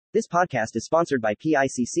This podcast is sponsored by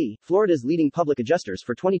PICC, Florida's leading public adjusters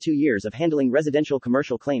for 22 years of handling residential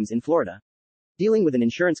commercial claims in Florida. Dealing with an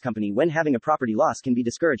insurance company when having a property loss can be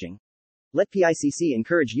discouraging. Let PICC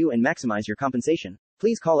encourage you and maximize your compensation.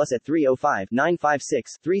 Please call us at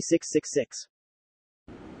 305-956-3666.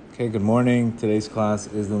 Okay, good morning. Today's class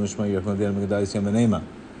is L'Nishma Yerachon Del Megadayis Yom Benema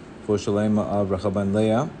for Shalema of Rachel ben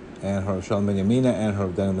Leah and her Shalom ben Yamina and her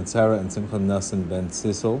Daniel ben Sarah and Simcha Nassim ben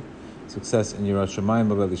Sissel. Success in Yirat Shamayim,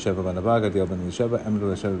 Baba Elisheva ben Abaga, Diel ben Elisheva,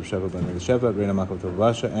 Emre Elisheva ben Elisheva, Reina Makov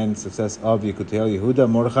Tovasha, and success of Yekutiel Yehuda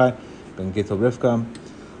Mordechai ben Gittel Rivka.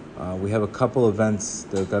 We have a couple events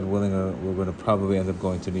that, God willing, we're going to probably end up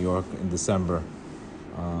going to New York in December.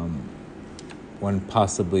 One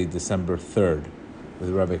possibly December 3rd with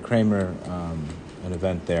Rabbi Kramer, an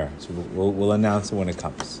event there. So we'll announce it when it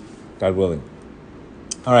comes, God willing.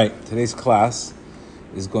 All right, today's class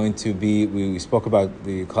is going to be, we spoke about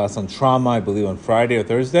the class on trauma, I believe on Friday or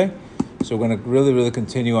Thursday. So we're going to really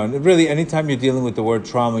continue on. Really, anytime you're dealing with the word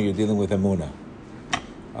trauma, you're dealing with emunah.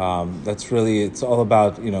 That's really, it's all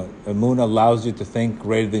about, emunah allows you to think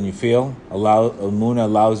greater than you feel. Emunah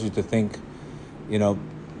allows you to think,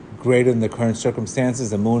 greater than the current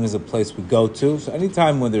circumstances. Emunah is a place we go to. So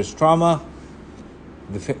anytime when there's trauma,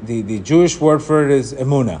 the Jewish word for it is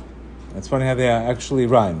emunah. It's funny how they actually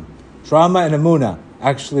rhyme. Trauma and emunah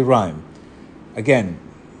actually rhyme. Again,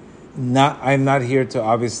 I'm not here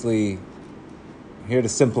to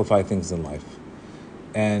simplify things in life.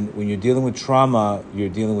 And when you're dealing with trauma, you're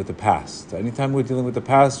dealing with the past. Anytime we're dealing with the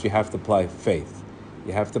past, you have to apply faith.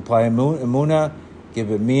 You have to apply emunah, give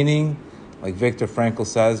it meaning. Like Viktor Frankl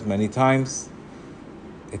says many times,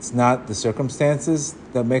 it's not the circumstances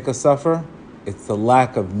that make us suffer, it's the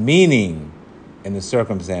lack of meaning in the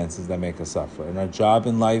circumstances that make us suffer. And our job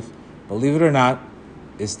in life, believe it or not,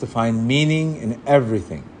 is to find meaning in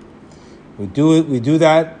everything. We do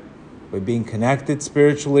that by being connected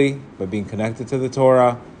spiritually, by being connected to the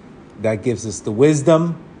Torah. That gives us the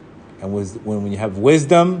wisdom. And when you have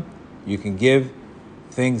wisdom, you can give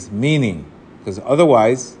things meaning. Because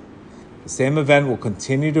otherwise, the same event will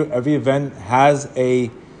continue to. Every event has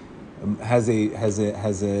an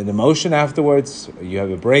emotion afterwards. You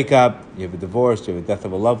have a breakup, you have a divorce, you have a death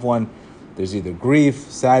of a loved one. There's either grief,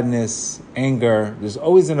 sadness, anger. There's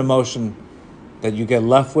always an emotion that you get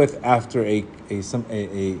left with after a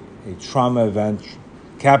trauma event,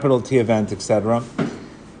 capital T event, etc.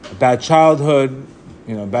 A bad childhood.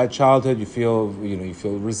 You feel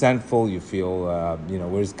resentful. You feel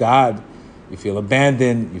where's God? You feel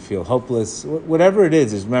abandoned. You feel hopeless. Whatever it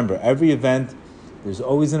is remember every event. There's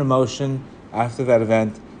always an emotion after that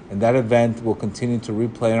event, and that event will continue to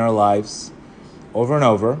replay in our lives over and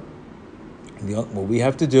over. What we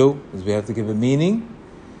have to do is we have to give it meaning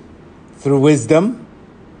through wisdom.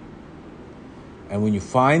 And when you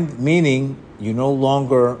find meaning, you no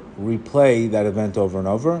longer replay that event over and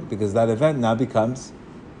over, because that event now becomes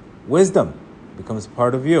wisdom, becomes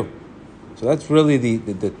part of you. So that's really the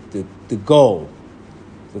goal.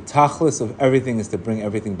 The tachlis of everything is to bring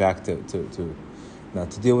everything back to now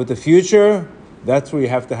to deal with the future. That's where you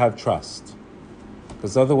have to have trust,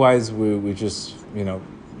 because otherwise we just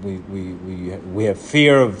we have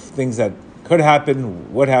fear of things that could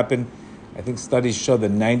happen, would happen. I think studies show that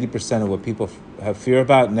 90% of what people have fear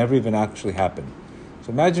about never even actually happen. So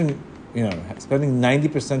imagine, spending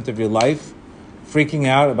 90% of your life freaking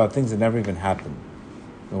out about things that never even happen.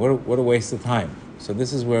 What a waste of time. So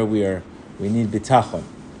this is where we need bitachon.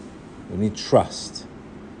 We need trust.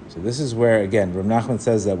 So this is where, again, Rav Nachman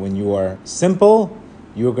says that when you are simple,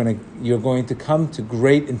 you're going to come to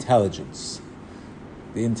great intelligence.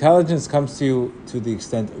 The intelligence comes to you to the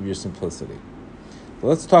extent of your simplicity. So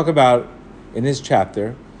let's talk about, in his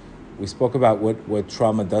chapter, we spoke about what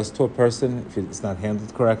trauma does to a person if it's not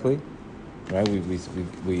handled correctly. Right? We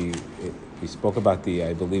spoke about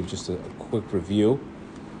I believe, just a quick review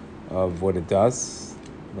of what it does.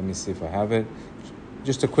 Let me see if I have it.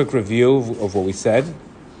 Just a quick review of what we said.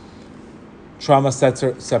 Trauma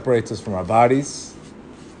separates us from our bodies.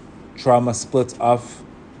 Trauma splits off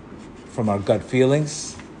from our gut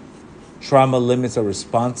feelings. Trauma limits our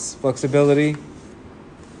response flexibility.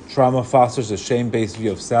 Trauma fosters a shame-based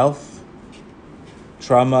view of self.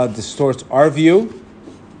 Trauma distorts our view.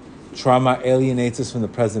 Trauma alienates us from the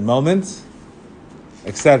present moment,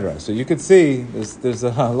 etc. So you could see there's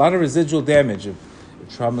a lot of residual damage if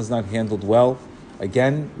trauma is not handled well.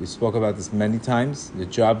 Again, we spoke about this many times. The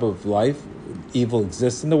job of life, evil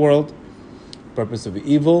exists in the world. The purpose of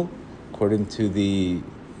evil, according to the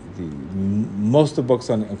most of the books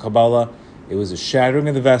on Kabbalah, it was a shattering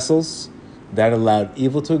of the vessels that allowed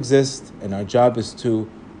evil to exist, and our job is to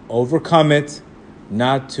overcome it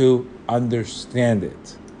not to understand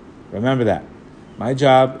it. Remember that. My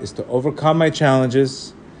job is to overcome my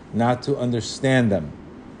challenges, not to understand them.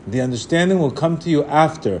 The understanding will come to you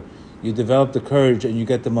after you develop the courage and you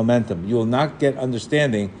get the momentum. You will not get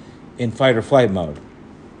understanding in fight or flight mode.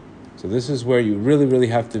 So this is where you really, really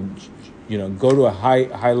have to, go to a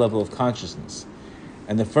high level of consciousness.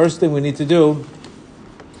 And the first thing we need to do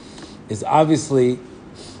is obviously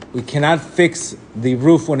we cannot fix the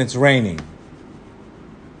roof when it's raining.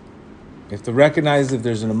 You have to recognize if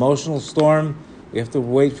there's an emotional storm, we have to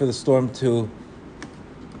wait for the storm to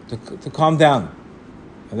calm down.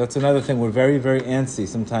 And that's another thing. We're very, very antsy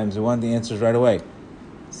sometimes. We want the answers right away.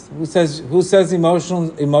 Who says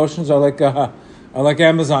emotions are like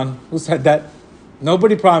Amazon? Who said that?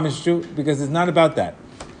 Nobody promised you, because it's not about that.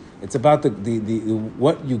 It's about the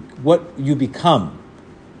what you become.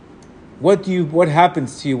 What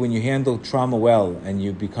happens to you when you handle trauma well and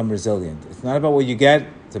you become resilient? It's not about what you get,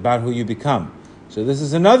 it's about who you become. So this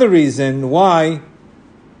is another reason why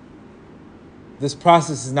this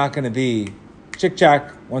process is not going to be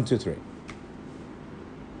chick-chack, 1, 2, 3.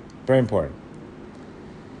 Very important.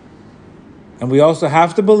 And we also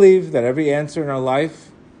have to believe that every answer in our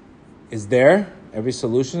life is there. Every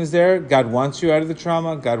solution is there. God wants you out of the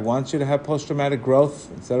trauma. God wants you to have post-traumatic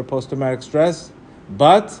growth instead of post-traumatic stress.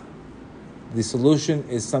 But the solution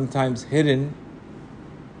is sometimes hidden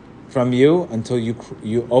from you until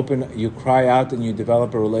you cry out and you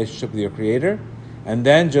develop a relationship with your Creator. And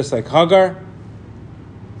then, just like Hagar,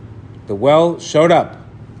 the well showed up.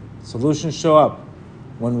 Solutions show up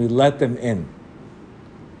when we let them in.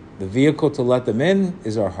 The vehicle to let them in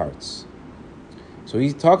is our hearts. So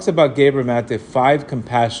he talks about Geber Matte 5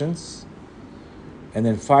 compassions and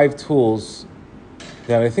then 5 tools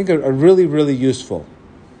that I think are really, really useful.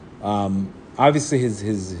 Obviously,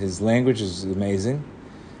 his language is amazing,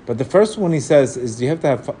 but the first one he says is you have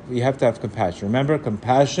to have compassion. Remember,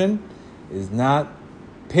 compassion is not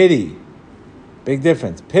pity. Big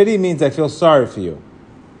difference. Pity means I feel sorry for you.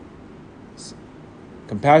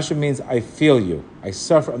 Compassion means I feel you.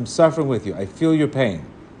 I'm suffering with you. I feel your pain.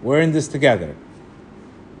 We're in this together.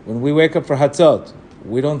 When we wake up for Hatzot,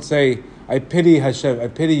 we don't say, I pity Hashem, I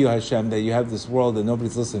pity you, Hashem, that you have this world and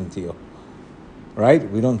nobody's listening to you. Right?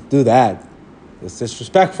 We don't do that. It's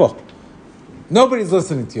disrespectful. Nobody's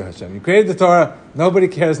listening to you, Hashem. You created the Torah, nobody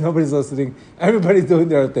cares, nobody's listening, everybody's doing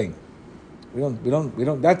their own thing. We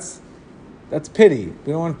don't, that's pity.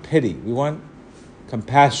 We don't want pity. We want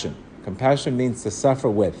compassion. Compassion means to suffer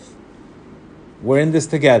with. We're in this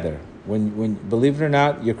together. When believe it or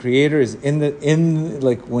not, your Creator is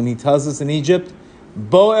like when He tells us in Egypt,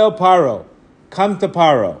 Bo el Paro, come to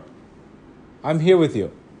Paro. I'm here with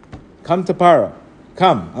you. Come to Paro.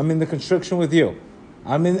 Come. I'm in the constriction with you.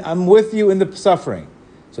 I'm with you in the suffering.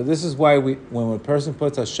 So this is why when a person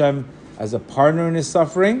puts Hashem as a partner in his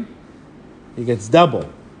suffering, he gets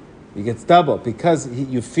double. He gets double because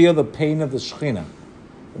you feel the pain of the Shekhinah.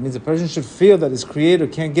 It means a person should feel that his Creator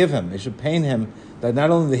can't give him. It should pain him that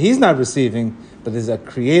not only that he's not receiving, but his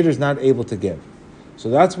Creator is not able to give. So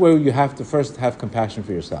that's where you have to first have compassion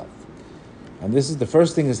for yourself. And this is the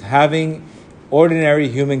first thing, is having ordinary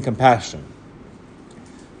human compassion.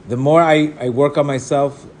 The more I work on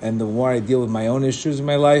myself and the more I deal with my own issues in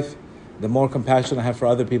my life, the more compassion I have for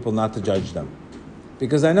other people, not to judge them.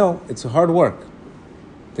 Because I know it's hard work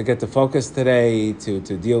to get to focus today, to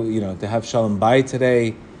deal, to have Shalom Bayit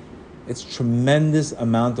today. It's tremendous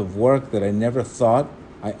amount of work that I never thought.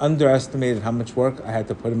 I underestimated how much work I had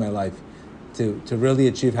to put in my life to really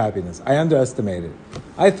achieve happiness. I underestimated.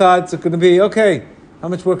 I thought it's going to be, okay, how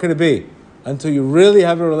much work could it be? Until you really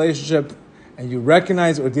have a relationship and you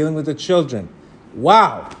recognize we're dealing with the children.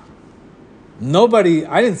 Wow.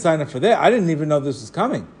 I didn't sign up for that. I didn't even know this was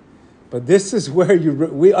coming. But this is where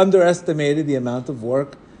we underestimated the amount of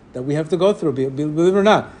work that we have to go through, believe it or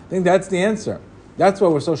not. I think that's the answer. That's why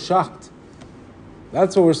we're so shocked.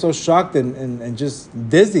 That's why we're so shocked and just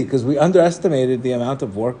dizzy, because we underestimated the amount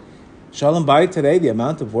of work. Shalom Bayit today, the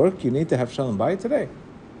amount of work you need to have Shalom Bayit today.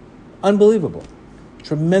 Unbelievable.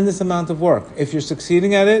 Tremendous amount of work. If you're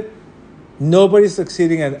succeeding at it, nobody's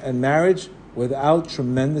succeeding at marriage without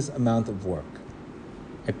tremendous amount of work.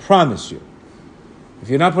 I promise you. If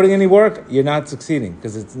you're not putting any work, you're not succeeding,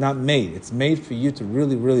 because it's not made. It's made for you to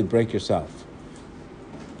really, really break yourself.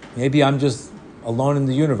 Maybe I'm just alone in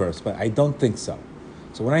the universe, but I don't think so.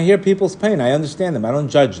 So when I hear people's pain, I understand them. I don't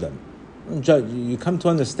judge them. I don't judge. You come to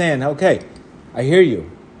understand, okay, I hear you.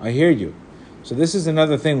 I hear you. So this is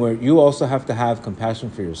another thing where you also have to have compassion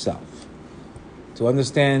for yourself. To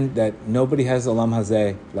understand that nobody has Olam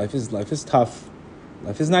Hazeh. Life is tough.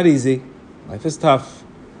 Life is not easy. Life is tough.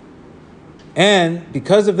 And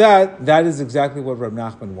because of that, that is exactly what Rab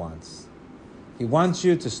Nachman wants. He wants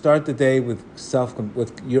you to start the day with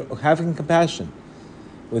having compassion.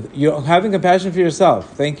 You're having compassion for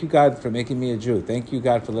yourself. Thank you, God, for making me a Jew. Thank you,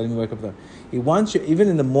 God, for letting me wake up. He wants you, even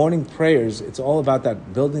in the morning prayers, it's all about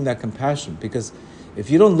that, building that compassion. Because if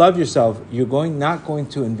you don't love yourself, you're not going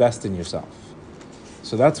to invest in yourself.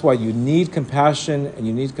 So that's why you need compassion, and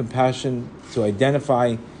you need compassion to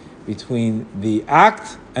identify between the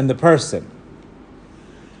act and the person.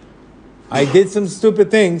 I did some stupid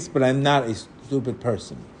things, but I'm not a stupid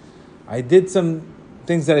person. I did some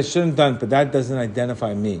things that I shouldn't have done, but that doesn't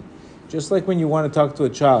identify me. Just like when you want to talk to a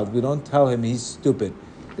child, we don't tell him he's stupid.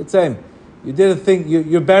 It's him. You did a thing,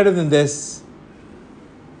 you're better than this,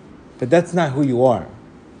 but that's not who you are.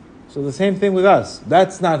 So the same thing with us.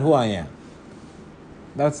 That's not who I am.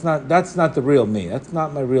 That's not the real me. That's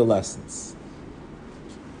not my real essence.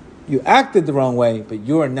 You acted the wrong way, but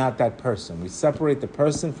you are not that person. We separate the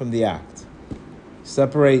person from the act.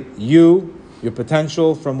 Separate you, your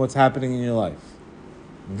potential, from what's happening in your life.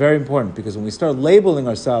 Very important, because when we start labeling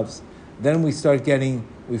ourselves, then we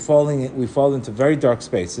fall into very dark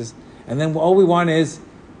spaces, and then all we want is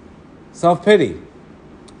self-pity.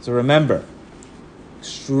 So remember,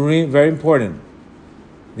 very important.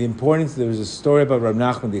 The importance, there was a story about Rab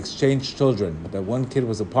Nachman, the exchanged children, that one kid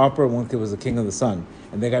was a pauper, one kid was the king of the sun,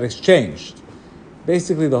 and they got exchanged.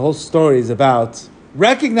 Basically, the whole story is about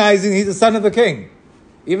recognizing he's the son of a king.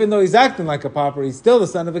 Even though he's acting like a pauper, he's still the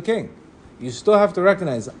son of a king. You still have to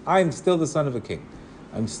recognize, I'm still the son of a king.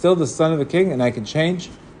 I'm still the son of a king, and I can change.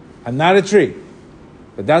 I'm not a tree.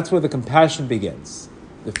 But that's where the compassion begins.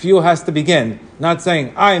 The fuel has to begin, not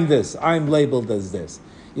saying, I'm this, I'm labeled as this.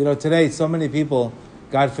 Today, so many people,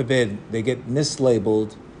 God forbid, they get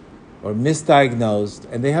mislabeled or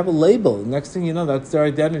misdiagnosed, and they have a label. Next thing you know, that's their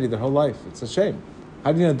identity, their whole life. It's a shame.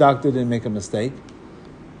 How do you know a doctor didn't make a mistake?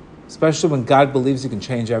 Especially when God believes you can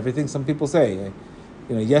change everything. Some people say,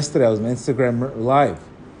 yesterday I was on Instagram Live.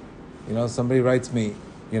 Somebody writes me,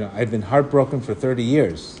 I've been heartbroken for 30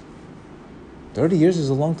 years. 30 years is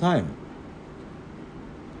a long time.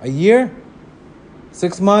 A year?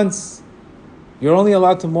 6 months? You're only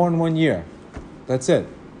allowed to mourn 1 year. That's it.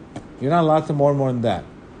 You're not allowed to mourn more than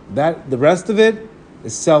that. The rest of it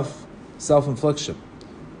is self-infliction.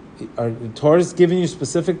 The Torah is giving you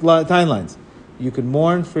specific timelines. You can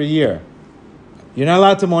mourn for a year. You're not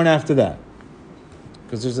allowed to mourn after that,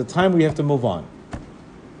 because there's a time where you have to move on.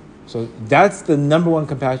 So that's the number one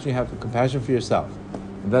compassion you have, compassion for yourself.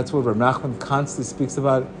 And that's what Rab Nachman constantly speaks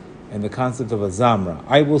about in the concept of a zamra.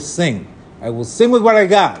 I will sing. I will sing with what I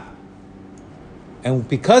got. And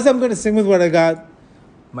because I'm going to sing with what I got,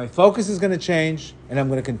 my focus is going to change, and I'm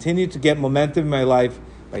going to continue to get momentum in my life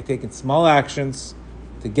by taking small actions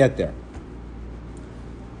to get there.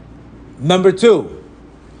 Number 2,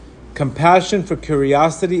 compassion for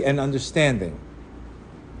curiosity and understanding.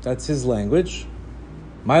 That's his language.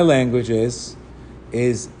 My language is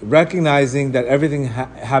recognizing that everything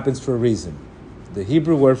happens for a reason. The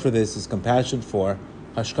Hebrew word for this is compassion for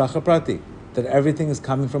hashkacha prati, that everything is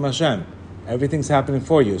coming from Hashem. Everything's happening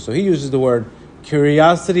for you. So he uses the word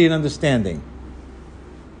curiosity and understanding.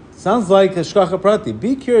 Sounds like hashkacha prati.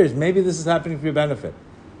 Be curious. Maybe this is happening for your benefit.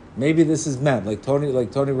 Maybe this is meant, like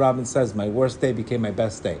Tony Robbins says, my worst day became my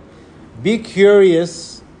best day. Be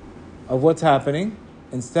curious of what's happening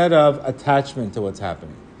instead of attachment to what's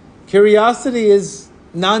happening. Curiosity is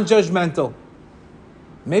non-judgmental.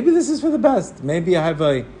 Maybe this is for the best. Maybe I have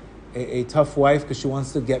a tough wife because she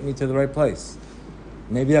wants to get me to the right place.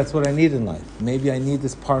 Maybe that's what I need in life. Maybe I need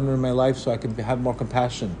this partner in my life so I can have more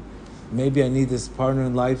compassion. Maybe I need this partner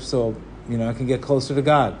in life so I can get closer to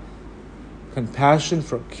God. Compassion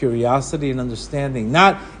for curiosity and understanding.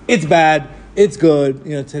 Not, it's bad, it's good.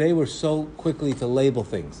 Today we're so quickly to label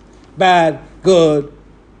things. Bad, good,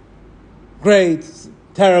 great,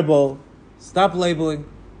 terrible. Stop labeling.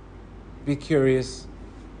 Be curious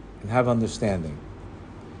and have understanding.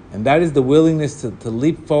 And that is the willingness to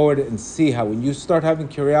leap forward and see how when you start having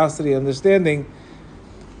curiosity and understanding,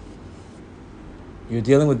 you're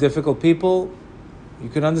dealing with difficult people, you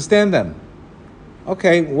can understand them.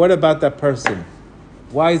 Okay, what about that person?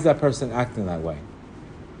 Why is that person acting that way?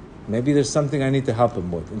 Maybe there's something I need to help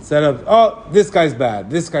him with. Instead of, this guy's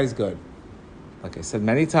bad, this guy's good. Like I said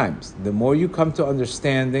many times, the more you come to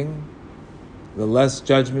understanding, the less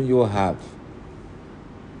judgment you will have.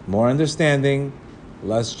 More understanding,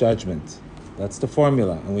 less judgment. That's the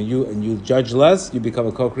formula. And when you judge less, you become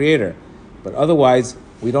a co-creator. But otherwise,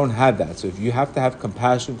 we don't have that. So if you have to have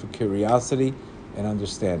compassion for curiosity and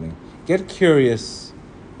understanding. Get curious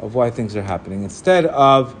of why things are happening instead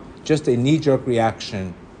of just a knee-jerk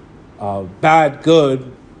reaction bad,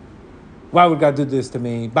 good. Why would God do this to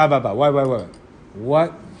me? Why?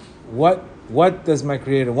 What does my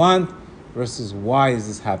Creator want versus why is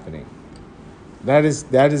this happening? That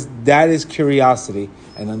is curiosity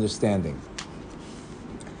and understanding.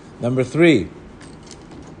 Number 3.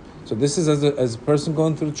 So this is as a person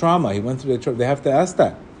going through trauma. He went through the trauma. They have to ask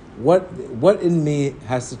that. What in me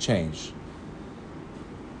has to change?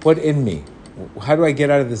 What in me? How do I get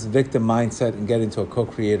out of this victim mindset and get into a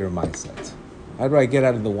co-creator mindset? How do I get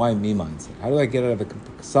out of the why me mindset? How do I get out of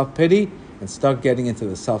the self-pity and start getting into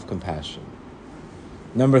the self-compassion?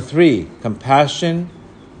 Number 3, compassion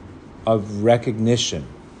of recognition.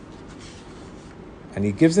 And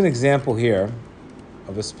he gives an example here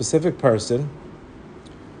of a specific person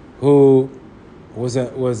who was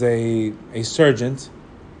a surgeon,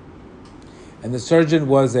 and the surgeon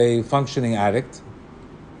was a functioning addict,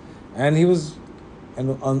 and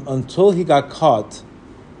until he got caught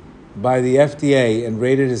by the FDA and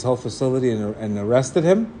raided his whole facility and arrested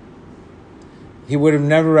him, he would have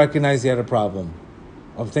never recognized he had a problem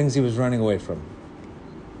of things he was running away from.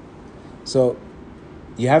 So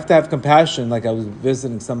you have to have compassion, like I was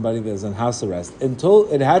visiting somebody that was on house arrest.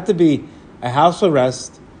 Until it had to be a house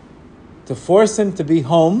arrest to force him to be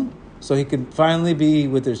home so he could finally be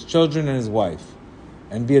with his children and his wife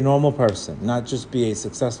and be a normal person, not just be a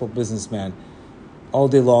successful businessman all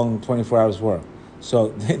day long, 24 hours work.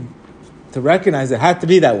 So to recognize it had to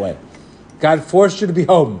be that way. God forced you to be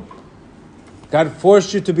home. God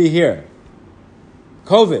forced you to be here.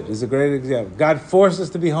 COVID is a great example. God forced us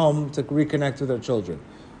to be home to reconnect with our children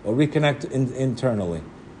or reconnect internally.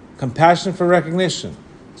 Compassion for recognition.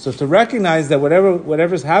 So to recognize that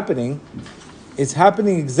whatever's happening, it's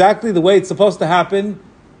happening exactly the way it's supposed to happen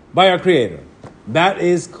by our Creator. That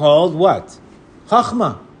is called what?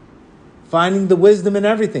 Chachma. Finding the wisdom in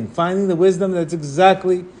everything. Finding the wisdom that's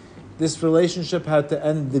exactly, this relationship had to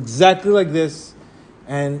end exactly like this.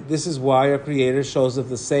 And this is why our Creator shows us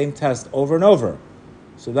the same test over and over.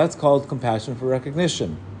 So that's called compassion for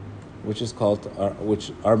recognition, which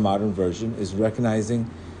our modern version is recognizing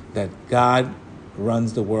that God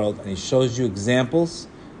runs the world and He shows you examples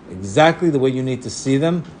exactly the way you need to see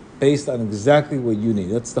them based on exactly what you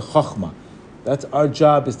need. That's the chachma. That's our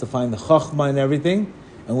job, is to find the chachma in everything,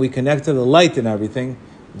 and we connect to the light in everything,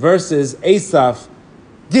 versus Asaph,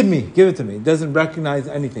 give it to me. It doesn't recognize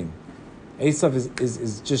anything. Asaph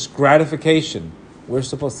is just gratification. We're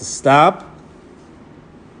supposed to stop.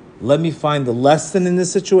 Let me find the lesson in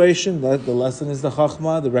this situation. The lesson is the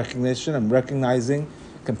chachma, the recognition. I'm recognizing,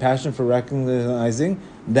 compassion for recognizing.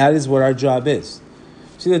 That is what our job is.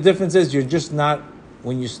 See, the difference is you're just not,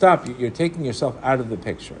 when you stop, you're taking yourself out of the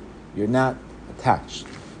picture. You're not attached.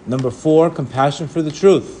 Number 4, compassion for the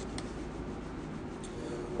truth.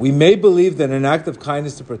 We may believe that an act of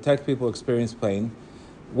kindness to protect people who experience pain,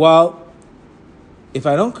 while if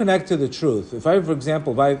I don't connect to the truth, if I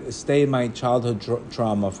stay in my childhood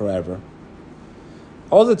trauma forever,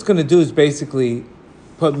 all that's going to do is basically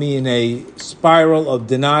put me in a spiral of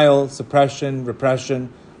denial, suppression,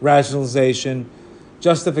 repression, rationalization,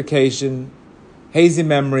 justification, hazy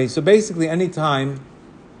memory. So basically any time,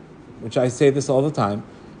 which I say this all the time,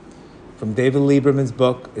 from David Lieberman's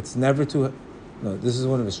book, this is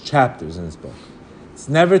one of his chapters in his book. It's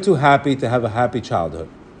never too happy to have a happy childhood.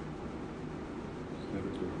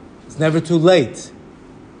 It's never too late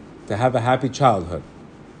to have a happy childhood.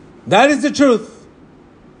 That is the truth.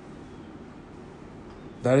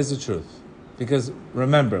 That is the truth. Because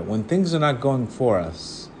remember, when things are not going for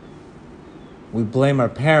us, we blame our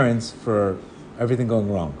parents for everything going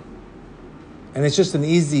wrong. And it's just an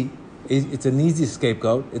easy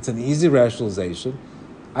scapegoat. It's an easy rationalization.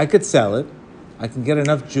 I could sell it. I can get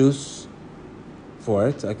enough juice for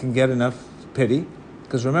it. I can get enough pity.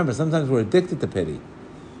 Because remember, sometimes we're addicted to pity.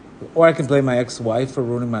 Or I can blame my ex-wife for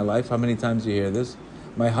ruining my life. How many times do you hear this?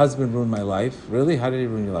 My husband ruined my life. Really? How did he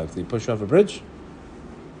ruin your life? Did he push you off a bridge?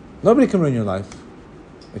 Nobody can ruin your life.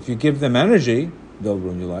 If you give them energy, they'll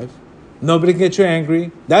ruin your life. Nobody can get you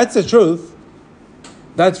angry. That's the truth.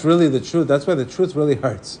 That's really the truth. That's why the truth really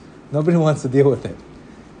hurts. Nobody wants to deal with it.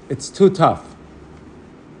 It's too tough.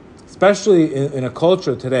 Especially in a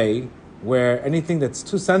culture today where anything that's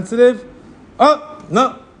too sensitive, oh,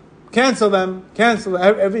 no, cancel them.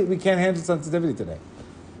 We can't handle sensitivity today.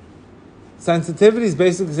 Sensitivity is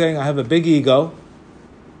basically saying I have a big ego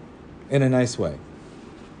in a nice way.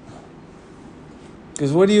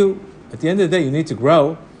 Because at the end of the day, you need to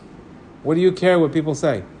grow. What do you care what people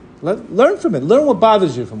say? Learn from it. Learn what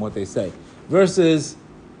bothers you from what they say. Versus,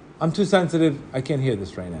 I'm too sensitive, I can't hear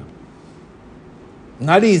this right now.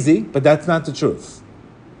 Not easy, but that's not the truth.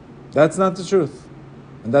 That's not the truth.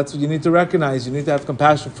 And that's what you need to recognize. You need to have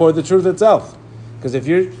compassion for the truth itself. Because if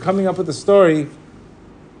you're coming up with a story,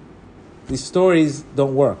 these stories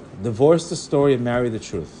don't work. Divorce the story and marry the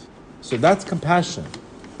truth. So that's compassion.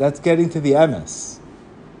 That's getting to the MS.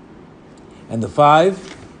 And the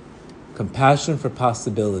 5, compassion for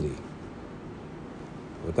possibility.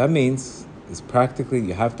 What that means is practically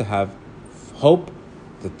you have to have hope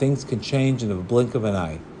that things can change in a blink of an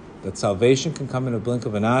eye. That salvation can come in a blink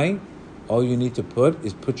of an eye. All you need to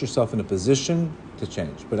put yourself in a position to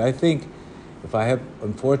change. But I think if I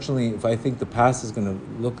think the past is going to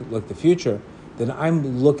look like the future, then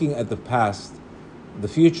I'm looking at the past, the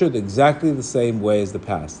future, exactly the same way as the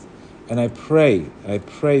past. And I pray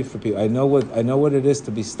for people. I know what it is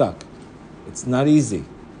to be stuck. It's not easy.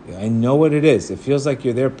 I know what it is. It feels like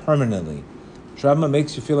you're there permanently. Trauma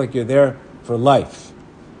makes you feel like you're there for life.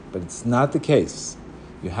 But it's not the case.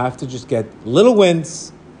 You have to just get little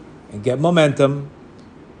wins and get momentum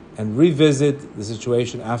and revisit the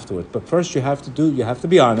situation afterwards. But first you have to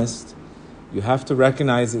be honest. You have to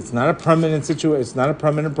recognize it's not a permanent situation, it's not a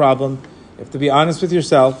permanent problem. You have to be honest with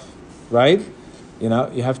yourself, right? You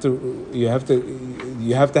have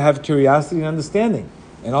to have curiosity and understanding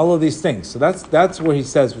and all of these things. So that's where he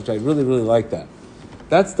says, which I really, really like that.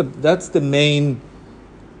 That's the main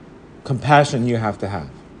compassion you have to have.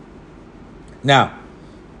 Now,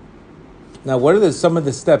 what are some of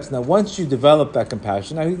the steps? Now, once you develop that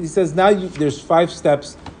compassion, now he says there's 5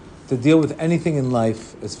 steps to deal with anything in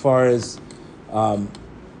life as far as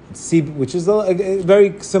which is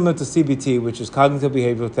very similar to CBT, which is cognitive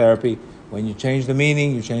behavioral therapy. When you change the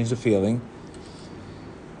meaning, you change the feeling.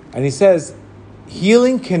 And he says,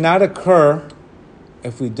 healing cannot occur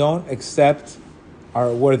if we don't accept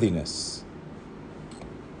our worthiness.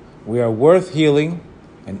 We are worth healing,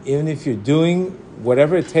 and even if you're doing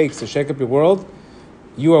whatever it takes to shake up your world,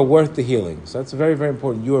 you are worth the healing. So that's very, very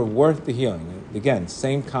important. You are worth the healing. Again,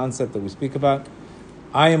 same concept that we speak about.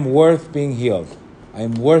 I am worth being healed. I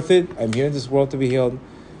am worth it. I'm here in this world to be healed.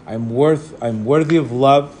 I'm worthy of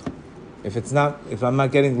love. If I'm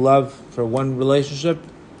not getting love for one relationship,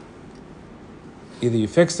 either you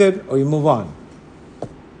fix it or you move on.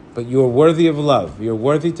 But you are worthy of love. You're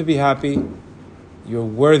worthy to be happy. You're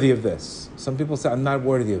worthy of this. Some people say, I'm not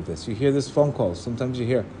worthy of this. You hear this phone call. Sometimes you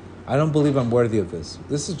hear, I don't believe I'm worthy of this.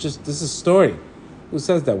 This is story. Who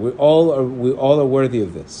says that? We all are worthy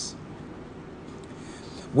of this.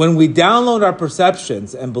 When we download our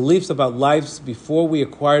perceptions and beliefs about lives before we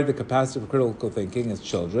acquired the capacity for critical thinking as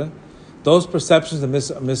children, those perceptions and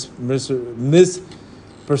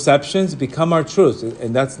misperceptions become our truths,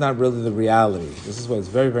 and that's not really the reality. This is why it's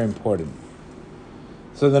very, very important.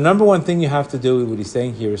 So the number one thing you have to do, what he's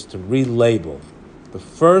saying here, is to relabel. The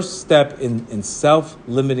first step in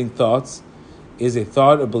self-limiting thoughts is a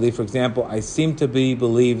thought or belief. For example, I seem to be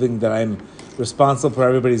believing that I'm responsible for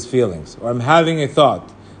everybody's feelings, or I'm having a thought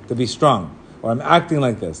to be strong, or I'm acting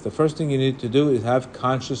like this. The first thing you need to do is have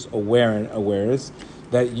conscious awareness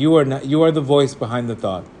that you are the voice behind the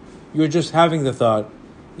thought. You're just having the thought.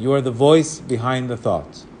 You are the voice behind the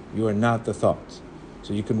thought. You are not the thought.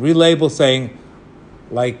 So you can relabel saying,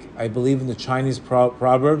 like I believe in the Chinese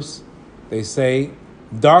proverbs, they say,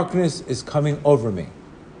 darkness is coming over me.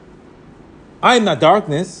 I'm not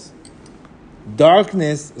darkness.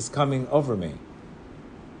 Darkness is coming over me.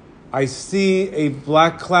 I see a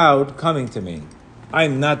black cloud coming to me.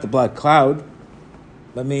 I'm not the black cloud.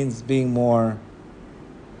 That means being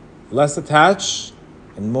less attached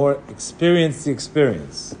and more experience the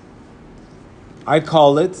experience. I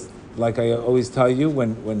call it, like I always tell you,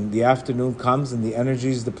 when the afternoon comes and the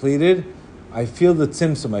energy is depleted, I feel the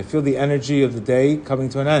tzimtzum. I feel the energy of the day coming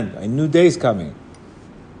to an end. A new day's coming.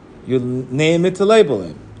 You name it to label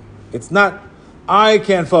it. It's not, I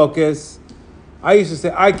can't focus. I used to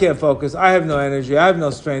say, I can't focus. I have no energy. I have no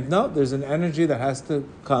strength. No, there's an energy that has to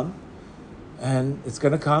come. And it's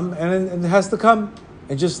going to come. And it has to come.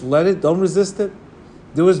 And just let it. Don't resist it.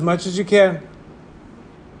 Do as much as you can.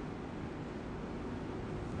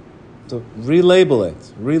 So relabel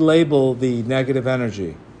it. Relabel the negative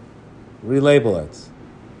energy. Relabel it.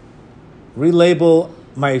 Relabel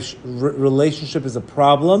my relationship as a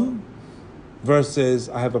problem versus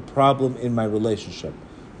I have a problem in my relationship.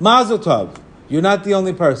 Mazel tov. You're not the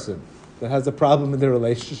only person that has a problem in their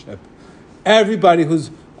relationship. Everybody who's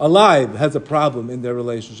alive has a problem in their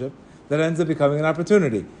relationship that ends up becoming an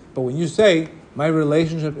opportunity. But when you say, my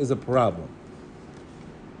relationship is a problem,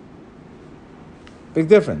 big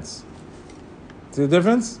difference. See the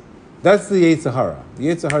difference? That's the Yetzer Hara. The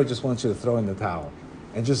Yetzer Hara just wants you to throw in the towel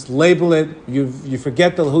and just label it. You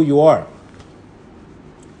forget who you are.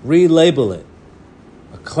 Relabel it.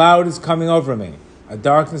 A cloud is coming over me. A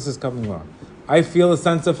darkness is coming on. I feel a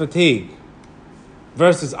sense of fatigue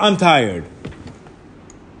versus I'm tired.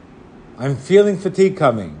 I'm feeling fatigue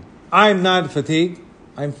coming. I'm not fatigued.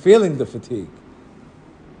 I'm feeling the fatigue.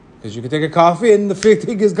 Because you can take a coffee and the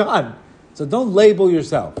fatigue is gone. So don't label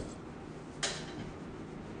yourself.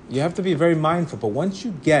 You have to be very mindful. But once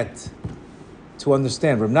you get to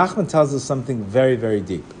understand, Reb Nachman tells us something very, very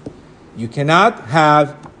deep. You cannot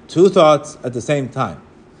have two thoughts at the same time.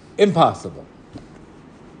 Impossible.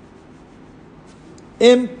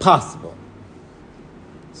 Impossible.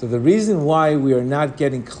 So the reason why we are not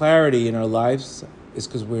getting clarity in our lives is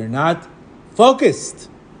because we're not focused.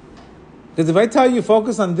 Because if I tell you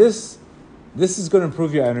focus on this, this is going to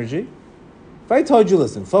improve your energy. If I told you,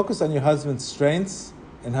 listen, focus on your husband's strengths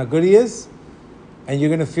and how good he is, and you're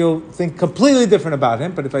going to think completely different about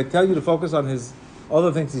him. But if I tell you to focus on all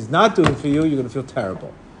the things he's not doing for you, you're going to feel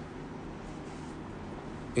terrible.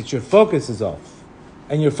 It's your focus is off.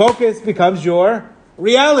 And your focus becomes your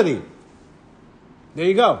reality. There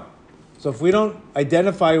you go. So if we don't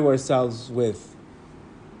identify ourselves with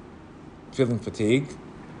feeling fatigue,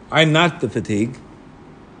 I'm not the fatigue,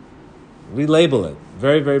 relabel it.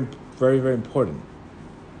 Very, very, very, very important.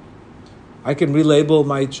 I can relabel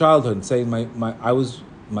my childhood, saying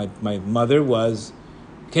my mother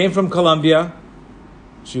came from Colombia.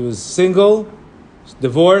 She was single,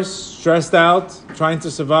 divorced, stressed out, trying to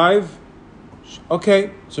survive.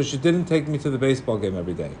 Okay, so she didn't take me to the baseball game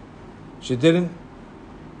every day. She didn't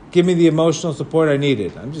give me the emotional support I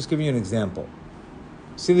needed. I'm just giving you an example.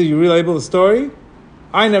 See that you relabel the story?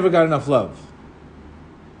 I never got enough love.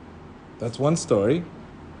 That's one story.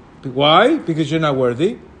 Why? Because you're not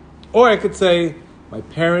worthy. Or I could say, my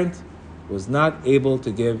parent was not able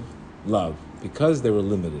to give love because they were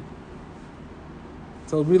limited.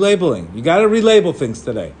 So relabeling. You got to relabel things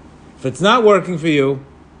today. If it's not working for you,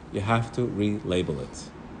 you have to relabel it.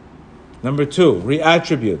 Number 2,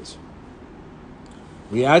 reattribute.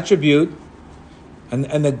 Reattribute.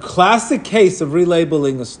 And the classic case of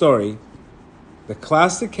relabeling a story, the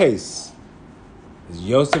classic case is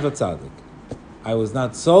Yosef HaTzadik. I was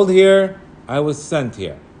not sold here, I was sent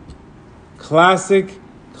here. Classic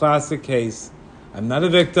case. I'm not a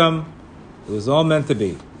victim. It was all meant to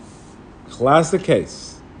be. Classic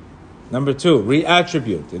case. Number 2,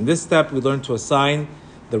 reattribute. In this step, we learn to assign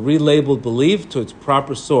the relabeled belief to its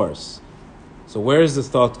proper source. So where is this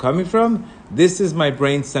thought coming from? This is my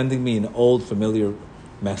brain sending me an old familiar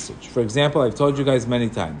message. For example, I've told you guys many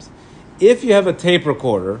times, if you have a tape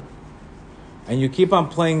recorder and you keep on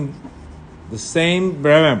playing the same,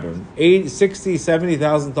 remember, 60,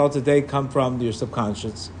 70,000 thoughts a day come from your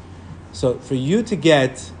subconscious. So for you to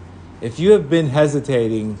get, if you have been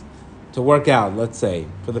hesitating to work out, let's say,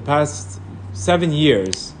 for the past 7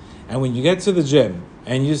 years, and when you get to the gym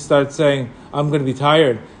and you start saying, I'm going to be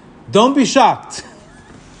tired, don't be shocked.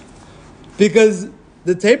 Because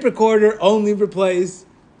the tape recorder only replays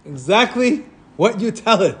exactly what you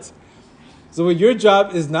tell it. So your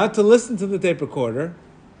job is not to listen to the tape recorder.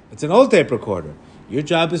 It's an old tape recorder. Your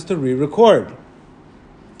job is to re-record.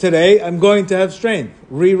 Today, I'm going to have strength.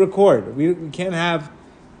 Re-record. We can't have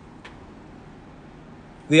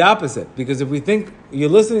the opposite. Because if we think you're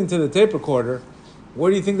listening to the tape recorder,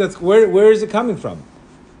 where do you think where is it coming from?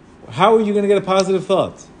 How are you going to get a positive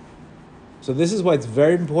thought? So this is why it's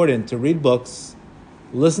very important to read books,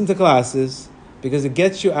 listen to classes, because it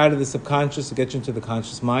gets you out of the subconscious, it gets you into the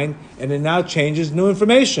conscious mind, and it now changes new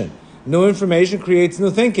information. New information creates new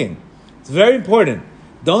thinking. It's very important.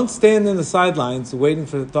 Don't stand in the sidelines waiting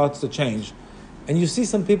for the thoughts to change. And you see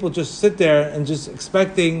some people just sit there and just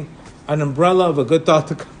expecting an umbrella of a good thought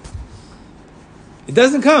to come. It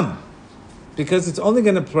doesn't come. Because it's only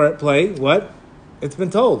going to play what it's been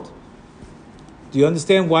told. Do you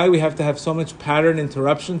understand why we have to have so much pattern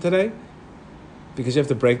interruption today? Because you have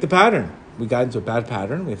to break the pattern. We got into a bad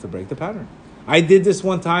pattern. We have to break the pattern. I did this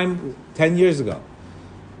one time 10 years ago.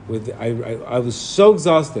 I was so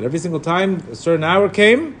exhausted. Every single time a certain hour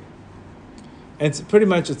came, and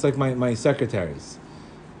it's like my secretaries.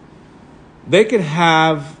 They could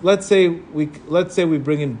have, let's say we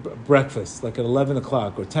bring in breakfast like at 11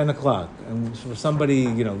 o'clock or 10 o'clock, and for somebody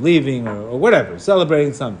leaving or whatever,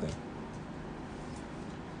 celebrating something.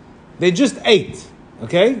 They just ate,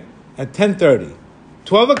 okay, at 10:30.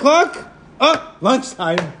 12 o'clock,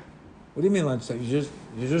 lunchtime. What do you mean lunchtime? You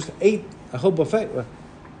just ate a whole buffet.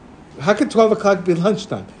 How could 12 o'clock be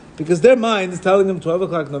lunchtime? Because their mind is telling them 12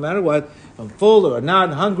 o'clock, no matter what, I'm full or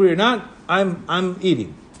not, hungry or not, I'm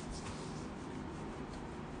eating.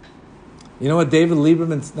 You know what David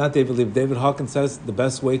Hawkins says the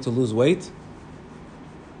best way to lose weight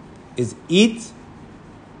is eat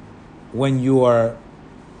when you only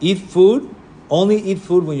eat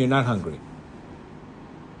food when you're not hungry.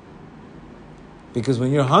 Because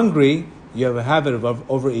when you're hungry, you have a habit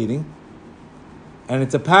of overeating, and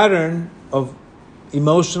it's a pattern of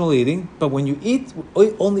emotional eating. But when you eat,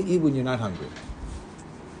 only eat when you're not hungry.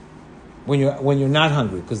 When you're not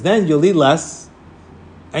hungry, because then you'll eat less,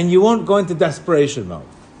 and you won't go into desperation mode.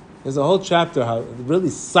 There's a whole chapter how it really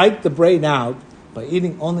psych the brain out by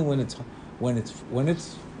eating only when it's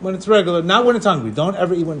regular, not when it's hungry. Don't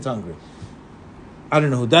ever eat when it's hungry. I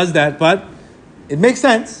don't know who does that, but it makes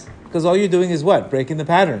sense because all you're doing is what? Breaking the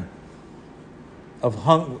pattern of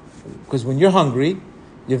hunger. Because when you're hungry,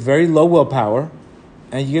 you have very low willpower,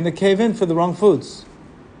 and you're going to cave in for the wrong foods.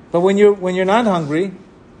 But when you're not hungry,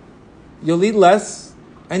 you'll eat less,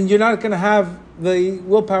 and you're not going to have the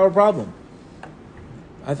willpower problem.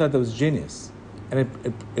 I thought that was genius. And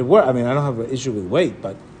it worked. I mean, I don't have an issue with weight,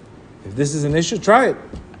 but if this is an issue, try it.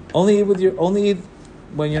 Only eat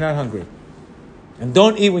when you're not hungry. And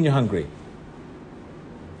don't eat when you're hungry.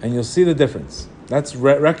 And you'll see the difference. That's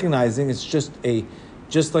recognizing it's just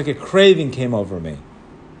like a craving came over me.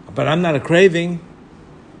 But I'm not a craving.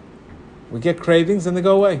 We get cravings and they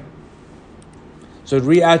go away. So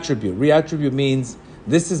reattribute. Reattribute means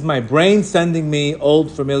this is my brain sending me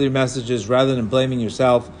old familiar messages rather than blaming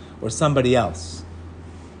yourself or somebody else.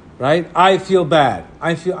 Right? I feel bad.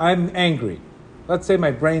 I'm angry. Let's say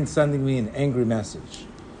my brain's sending me an angry message.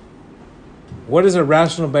 What is a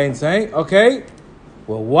rational brain saying? Okay,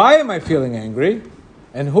 well, why am I feeling angry?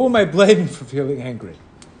 And who am I blaming for feeling angry?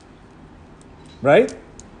 Right?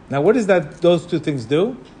 Now, what does those two things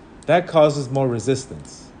do? That causes more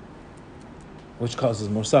resistance, which causes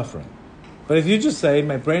more suffering. But if you just say,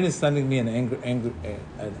 my brain is sending me an angry,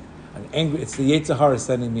 it's the Yetzer Hara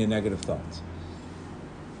sending me a negative thought.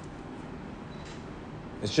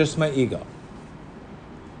 It's just my ego.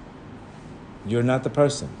 You're not the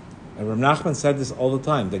person. And Rav Nachman said this all the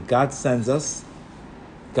time, that God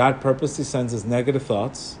purposely sends us negative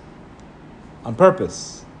thoughts on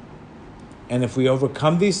purpose. And if we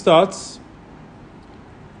overcome these thoughts,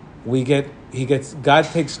 God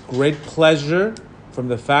takes great pleasure from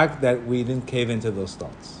the fact that we didn't cave into those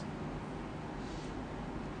thoughts.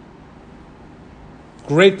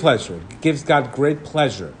 Great pleasure. It gives God great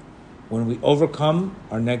pleasure when we overcome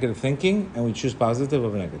our negative thinking and we choose positive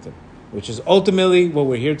over negative, which is ultimately what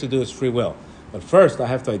we're here to do, is free will. But first, I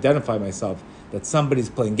have to identify myself that somebody's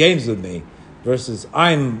playing games with me versus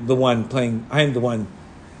I'm the one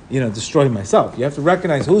destroying myself. You have to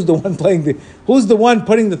recognize who's the one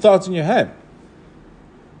putting the thoughts in your head.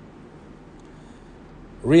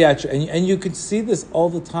 Reaction, and you can see this all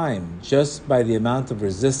the time just by the amount of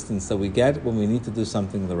resistance that we get when we need to do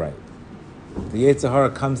something the right. The Yetzer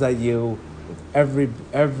Hara comes at you with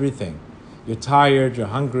everything. You're tired, you're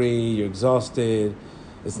hungry, you're exhausted,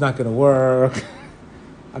 it's not going to work.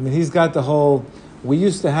 I mean, he's got the whole... We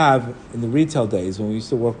used to have, in the retail days, when we used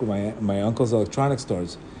to work with my uncle's electronic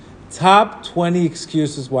stores, top 20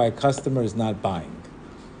 excuses why a customer is not buying.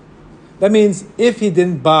 That means if he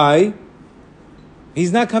didn't buy,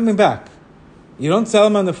 he's not coming back. You don't sell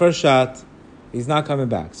him on the first shot, he's not coming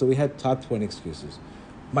back. So we had top 20 excuses.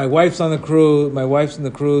 My wife's on the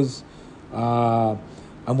cruise.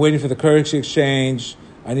 I'm waiting for the currency exchange.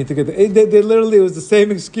 I need to get they literally, it was the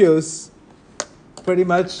same excuse. Pretty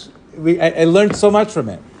much. I learned so much from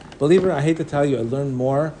it. Believe it or not, I hate to tell you, I learned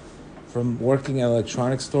more from working at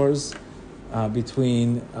electronic stores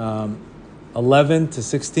between 11 to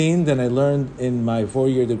 16 than I learned in my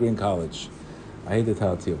 4-year degree in college. I hate to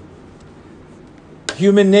tell it to you.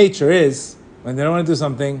 Human nature is, when they don't want to do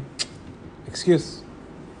something, excuse.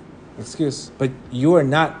 But you are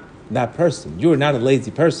not that person. You are not a lazy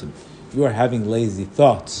person. You are having lazy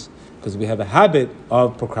thoughts because we have a habit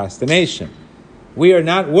of procrastination. We are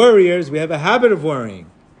not worriers. We have a habit of worrying.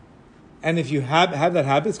 And if you have that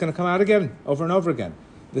habit, it's going to come out again, over and over again.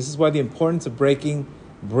 This is why the importance of breaking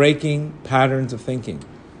patterns of thinking.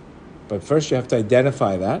 But first you have to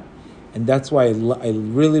identify that. And that's why I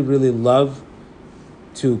really, really love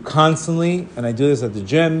to constantly, and I do this at the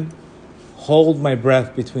gym, hold my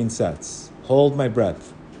breath between sets. Hold my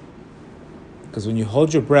breath. Because when you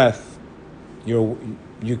hold your breath, you're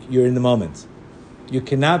in the moment. You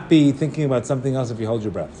cannot be thinking about something else if you hold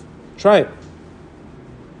your breath. Try it.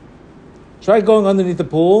 Try going underneath the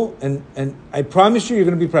pool, and I promise you're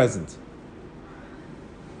going to be present.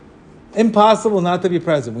 Impossible not to be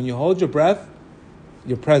present. When you hold your breath,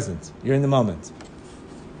 you're present. You're in the moment.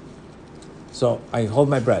 So I hold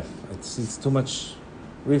my breath. It's too much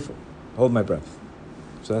reefer. Hold my breath.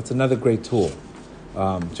 So that's another great tool.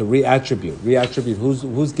 to reattribute. Reattribute.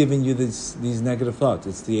 Who's giving you these negative thoughts?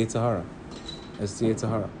 It's the Yetzer Hara. It's the Yetzer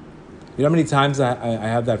Hara. You know how many times I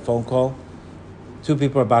have that phone call? Two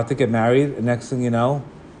people are about to get married, and next thing you know,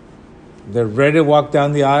 they're ready to walk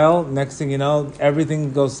down the aisle. Next thing you know,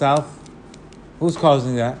 everything goes south. Who's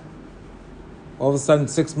causing that? All of a sudden,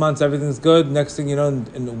 6 months, everything's good. Next thing you know,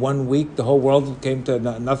 in 1 week, the whole world came to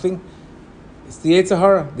nothing. It's the Yetzer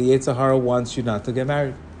Hara. The Yetzer Hara wants you not to get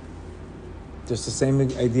married. Just the same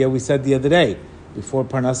idea we said the other day. Before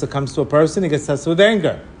Parnasa comes to a person, he gets tested with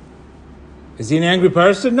anger. Is he an angry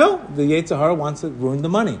person? No. The Yetzer Hara wants to ruin the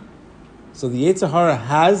money. So the Yetzer Hara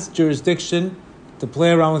has jurisdiction to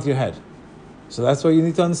play around with your head. So that's why you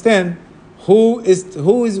need to understand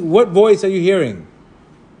what voice are you hearing?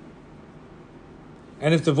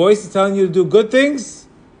 And if the voice is telling you to do good things,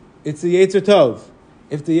 it's the Yetzer Tov.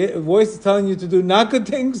 If the voice is telling you to do not good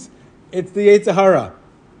things, it's the Yetzer Hara.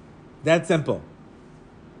 That's simple.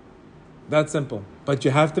 That's simple. But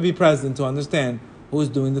you have to be present to understand who's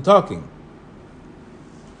doing the talking.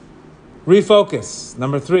 Refocus.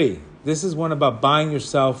 Number 3. This is one about buying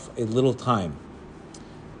yourself a little time.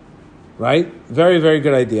 Right? Very, very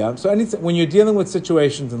good idea. So when you're dealing with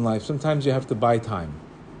situations in life, sometimes you have to buy time.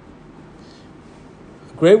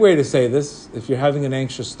 A great way to say this, if you're having an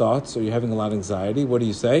anxious thoughts or you're having a lot of anxiety, what do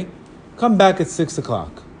you say? Come back at 6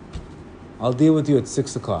 o'clock. I'll deal with you at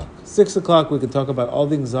 6 o'clock. 6 o'clock, we can talk about all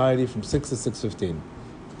the anxiety from 6 to 6:15.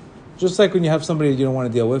 Just like when you have somebody you don't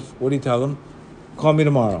want to deal with, what do you tell them? Call me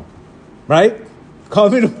tomorrow. Right? Call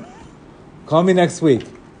me next week.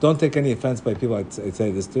 Don't take any offense by people I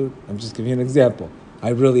say this to. I'm just giving you an example. I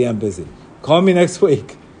really am busy. Call me next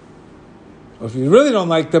week. Or if you really don't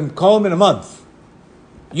like them, call them in a month.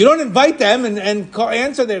 You don't invite them and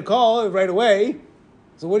answer their call right away.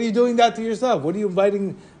 So what are you doing that to yourself? What are you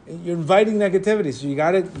inviting? You're inviting negativity. So you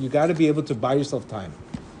gotta be able to buy yourself time.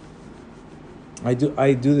 I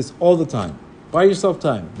do this all the time. Buy yourself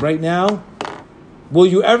time. Right now, will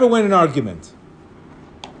you ever win an argument?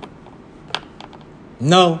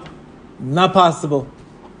 No, not possible.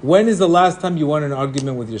 When is the last time you won an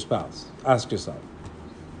argument with your spouse? Ask yourself.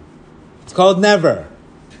 It's called never,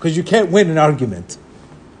 because you can't win an argument.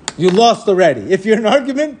 You lost already. If you're in an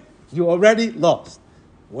argument, you already lost.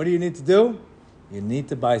 What do you need to do? You need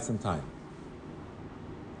to buy some time.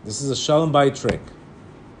 This is a shalom bayit trick.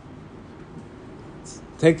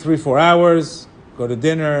 Take 3-4 hours, go to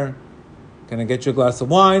dinner, can I get you a glass of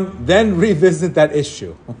wine? Then revisit that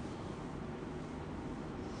issue.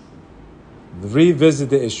 Revisit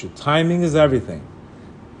the issue. Timing is everything.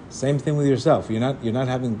 Same thing with yourself. You're not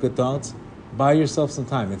having good thoughts. Buy yourself some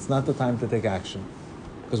time. It's not the time to take action.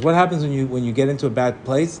 Because what happens when you get into a bad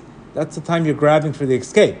place? That's the time you're grabbing for the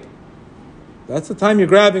escape. That's the time you're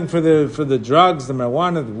grabbing for the drugs, the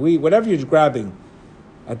marijuana, the weed, whatever you're grabbing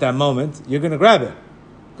at that moment, you're going to grab it.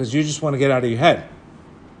 Because you just want to get out of your head.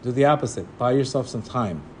 Do the opposite. Buy yourself some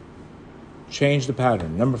time. Change the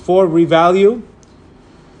pattern. Number 4, revalue.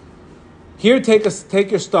 Here, take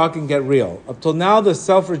your stock and get real. Up till now, the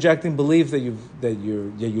self-rejecting belief that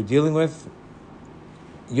you're dealing with,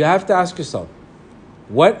 you have to ask yourself,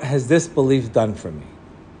 what has this belief done for me?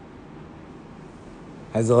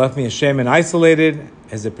 Has it left me ashamed and isolated?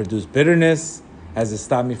 Has it produced bitterness? Has it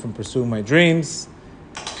stopped me from pursuing my dreams,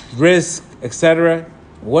 risk, etc.?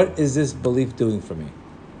 What is this belief doing for me?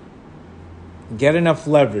 Get enough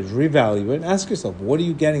leverage, revalue it, and ask yourself, what are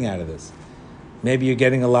you getting out of this? Maybe you're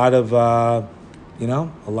getting a lot of,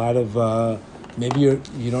 maybe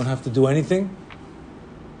you don't have to do anything.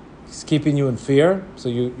 It's keeping you in fear, so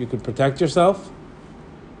you could protect yourself.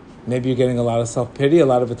 Maybe you're getting a lot of self-pity, a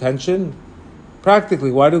lot of attention.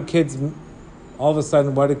 Practically, why do kids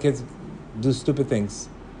do stupid things?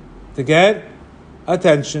 To get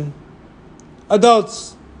attention.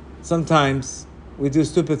 Adults, sometimes we do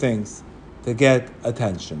stupid things to get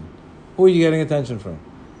attention. Who are you getting attention from?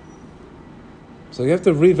 So you have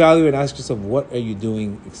to revalue and ask yourself, what are you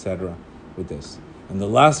doing, etc. with this? And the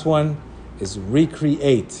last one is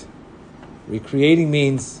recreate. Recreating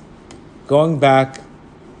means going back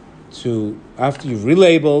to after you've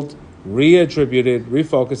relabeled, reattributed,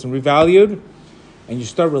 refocused, and revalued, and you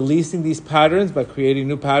start releasing these patterns by creating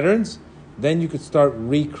new patterns, then you could start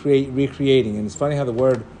recreating. And it's funny how the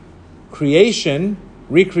word recreation,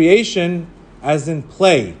 as in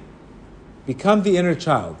play, become the inner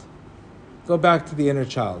child. Go back to the inner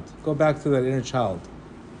child. Go back to that inner child.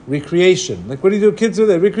 Recreation. Like, what do you do? Kids do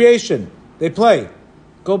that. Recreation. They play.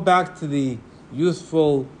 Go back to the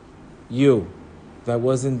youthful you that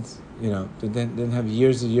wasn't, didn't have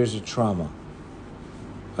years and years of trauma.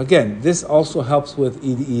 Again, this also helps with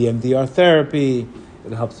EMDR therapy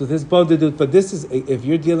It helps with his bodhidut. But this is, if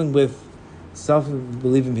you're dealing with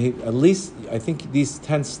self-believing behavior, at least I think these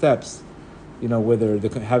 10 steps, whether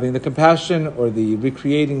having the compassion or the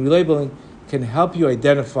recreating, relabeling, can help you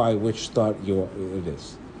identify which thought it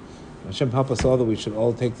is. Hashem help us all that we should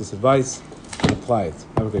all take this advice and apply it.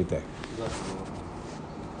 Have a great day.